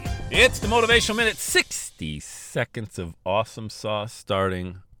It's the Motivational Minute, 60 seconds of awesome sauce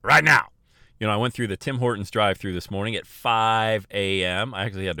starting right now. You know, I went through the Tim Hortons drive-thru this morning at 5 a.m. I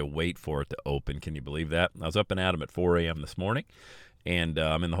actually had to wait for it to open. Can you believe that? I was up and at 'em at 4 a.m. this morning, and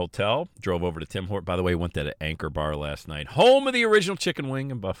I'm in the hotel. Drove over to Tim Hortons. By the way, went to the Anchor Bar last night. Home of the original chicken wing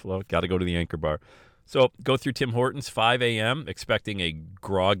in Buffalo. Got to go to the Anchor Bar. So go through Tim Hortons, 5 a.m., expecting a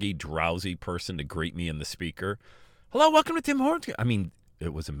groggy, drowsy person to greet me in the speaker. Hello, welcome to Tim Hortons. I mean,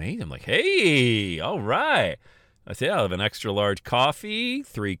 it was amazing. I'm like, hey, all right. I said, I'll have an extra large coffee,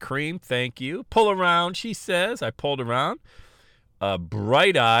 3 cream, thank you. Pull around, she says. I pulled around. A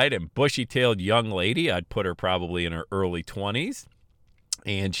bright-eyed and bushy-tailed young lady. I'd put her probably in her early 20s.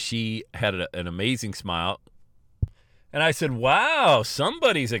 And she had an amazing smile. And I said, wow,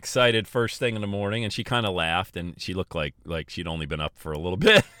 somebody's excited first thing in the morning. And she kind of laughed, and she looked like she'd only been up for a little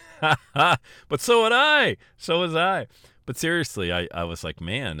bit. But so had I. So was I. But seriously, I was like,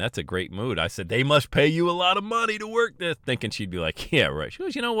 man, that's a great mood. I said, they must pay you a lot of money to work this. Thinking she'd be like, yeah, right. She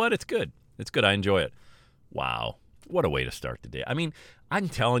goes, you know what? It's good. It's good. I enjoy it. Wow. What a way to start the day. I mean, I'm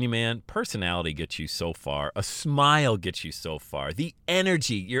telling you, man, personality gets you so far. A smile gets you so far. The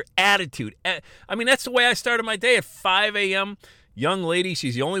energy, your attitude. I mean, that's the way I started my day at 5 a.m. Young lady,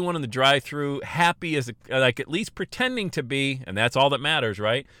 she's the only one in the drive-thru, happy as, like at least pretending to be, and that's all that matters,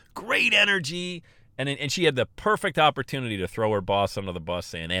 right? Great energy. And she had the perfect opportunity to throw her boss under the bus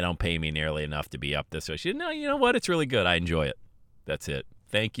saying, they don't pay me nearly enough to be up this way. She said, no, you know what? It's really good. I enjoy it. That's it.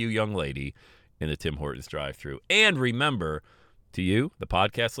 Thank you, young lady in the Tim Hortons drive-thru. And remember, to you, the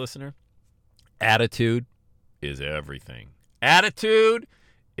podcast listener, attitude is everything. Attitude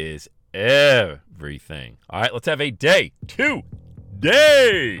is everything. All right, let's have a day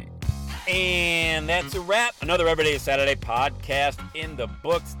today. And that's a wrap. Another Everyday is Saturday podcast in the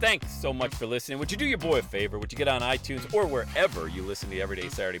books. Thanks so much for listening. Would you do your boy a favor? Would you get on iTunes or wherever you listen to the Everyday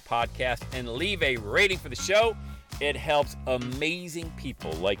Saturday podcast and leave a rating for the show? It helps amazing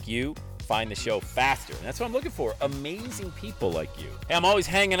people like you find the show faster. And that's what I'm looking for, amazing people like you. Hey, I'm always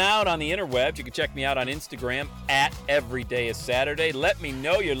hanging out on the interwebs. You can check me out on Instagram at Everyday is Saturday. Let me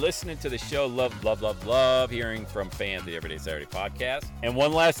know you're listening to the show. Love hearing from fans of the Everyday Saturday podcast. And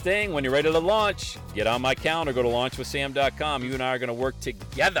one last thing, when you're ready to launch, get on my calendar, go to launchwithsam.com. You and I are going to work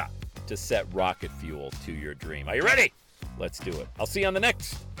together to set rocket fuel to your dream. Are you ready? Let's do it. I'll see you on the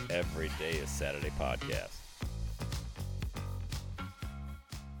next Everyday is Saturday podcast.